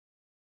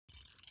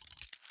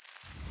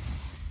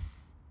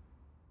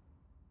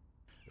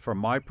from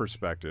my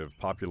perspective,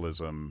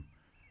 populism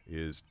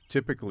is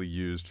typically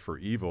used for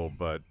evil,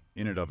 but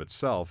in and of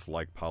itself,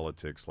 like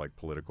politics, like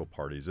political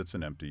parties, it's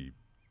an empty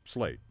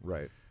slate.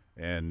 Right.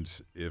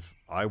 And if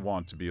I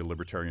want to be a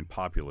libertarian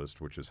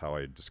populist, which is how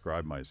I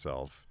describe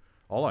myself,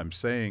 all I'm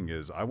saying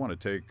is I want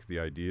to take the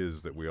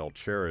ideas that we all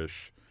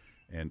cherish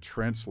and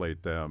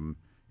translate them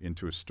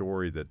into a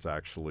story that's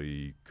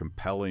actually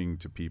compelling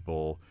to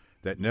people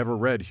that never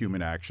read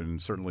Human Action,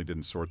 certainly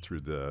didn't sort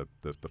through the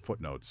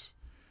footnotes.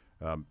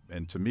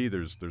 And to me,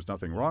 there's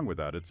nothing wrong with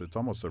that. It's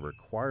almost a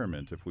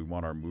requirement if we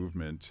want our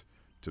movement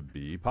to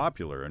be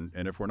popular. And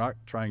if we're not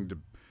trying to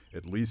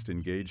at least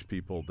engage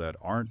people that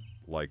aren't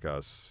like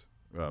us,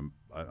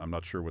 I'm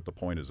not sure what the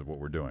point is of what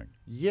we're doing.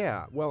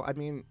 Yeah, well, I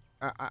mean,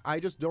 I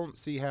just don't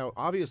see how.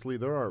 Obviously,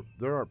 there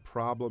are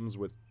problems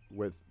with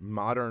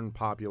modern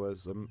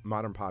populism,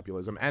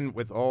 and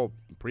with all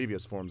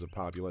previous forms of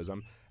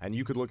populism. And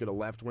you could look at a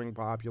left-wing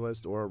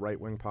populist or a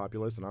right-wing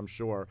populist, and I'm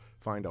sure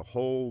find a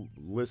whole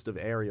list of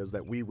areas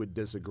that we would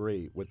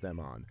disagree with them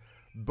on.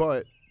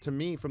 But to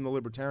me, from the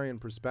libertarian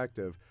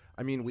perspective,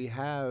 I mean, we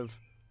have,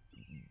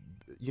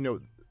 you know,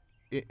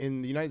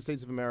 in the United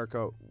States of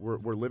America,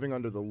 we're living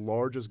under the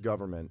largest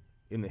government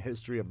in the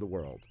history of the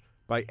world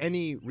by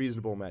any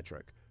reasonable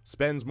metric.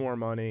 Spends more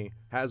money,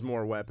 has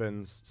more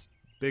weapons,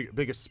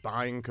 biggest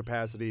spying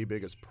capacity,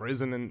 biggest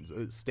prison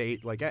and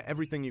state, like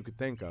everything you could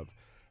think of.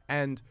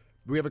 And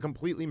we have a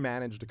completely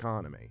managed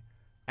economy.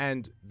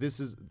 And this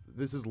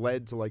is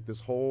led to like this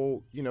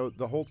whole, you know,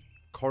 the whole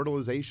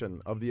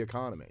cartelization of the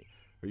economy,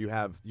 where you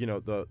have, you know,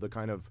 the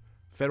kind of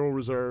Federal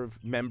Reserve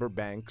member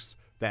banks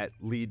that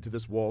lead to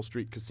this Wall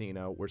Street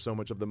casino where so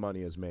much of the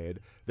money is made.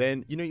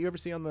 Then, you know, you ever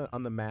see on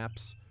the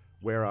maps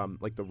where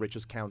like the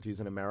richest counties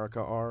in America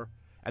are,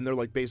 and they're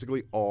like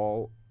basically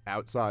all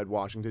outside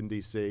Washington,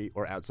 D.C.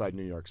 or outside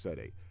New York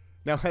City.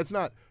 Now, that's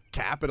not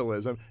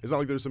capitalism. It's not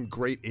like there's some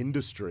great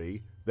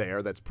industry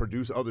there that's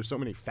produced, oh, there's so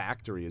many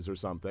factories or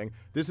something.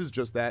 This is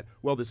just that,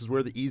 well, this is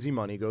where the easy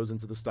money goes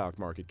into the stock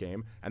market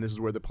game, and this is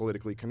where the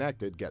politically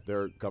connected get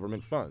their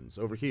government funds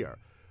over here.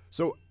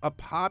 So a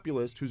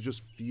populist who's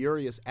just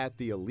furious at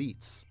the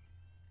elites,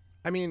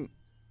 I mean,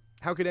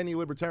 how could any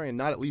libertarian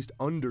not at least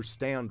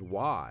understand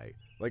why?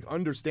 Like,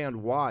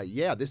 understand why,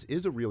 yeah, this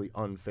is a really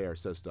unfair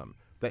system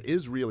that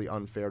is really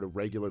unfair to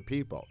regular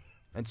people.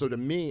 And so to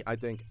me, I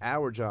think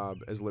our job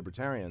as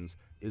libertarians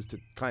is to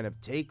kind of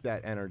take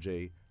that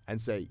energy and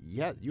say,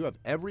 yeah, you have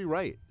every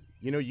right.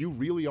 You know, you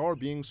really are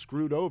being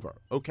screwed over.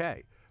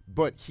 Okay.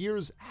 But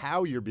here's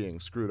how you're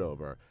being screwed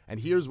over. And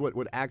here's what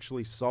would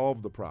actually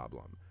solve the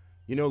problem.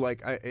 You know,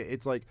 like,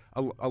 it's like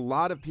a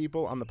lot of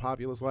people on the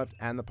populist left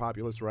and the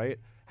populist right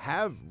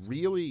have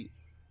really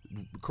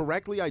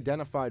correctly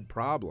identified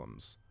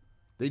problems.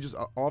 They just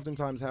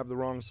oftentimes have the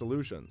wrong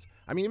solutions.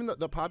 I mean, even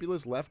the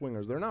populist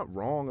left-wingers, they're not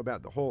wrong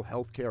about the whole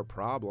healthcare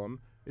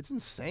problem. It's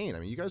insane. I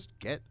mean, you guys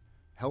get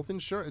health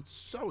insurance. It's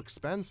so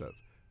expensive.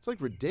 It's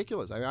like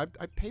ridiculous. I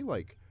pay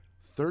like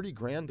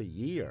 $30,000 a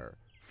year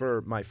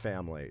for my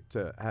family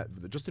to have,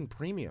 just in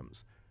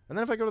premiums. And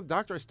then if I go to the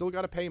doctor, I still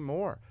got to pay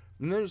more.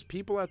 And there's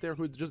people out there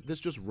who this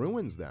just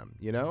ruins them,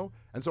 you know?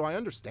 And so I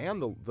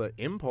understand the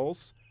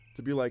impulse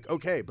to be like,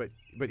 okay, but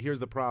here's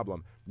the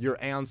problem. Your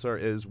answer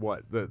is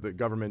what? The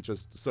government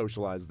just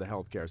socialized the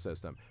healthcare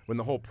system, when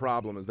the whole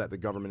problem is that the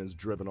government has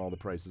driven all the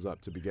prices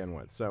up to begin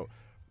with. So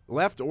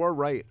left or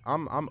right,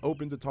 I'm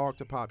open to talk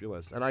to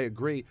populists. And I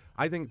agree.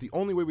 I think the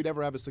only way we'd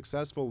ever have a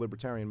successful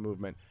libertarian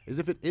movement is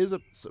if it is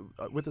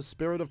with a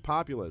spirit of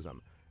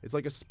populism. It's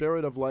like a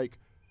spirit of like,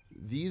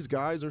 these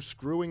guys are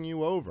screwing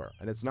you over,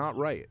 and it's not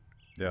right.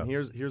 Yeah. And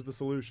here's the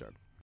solution.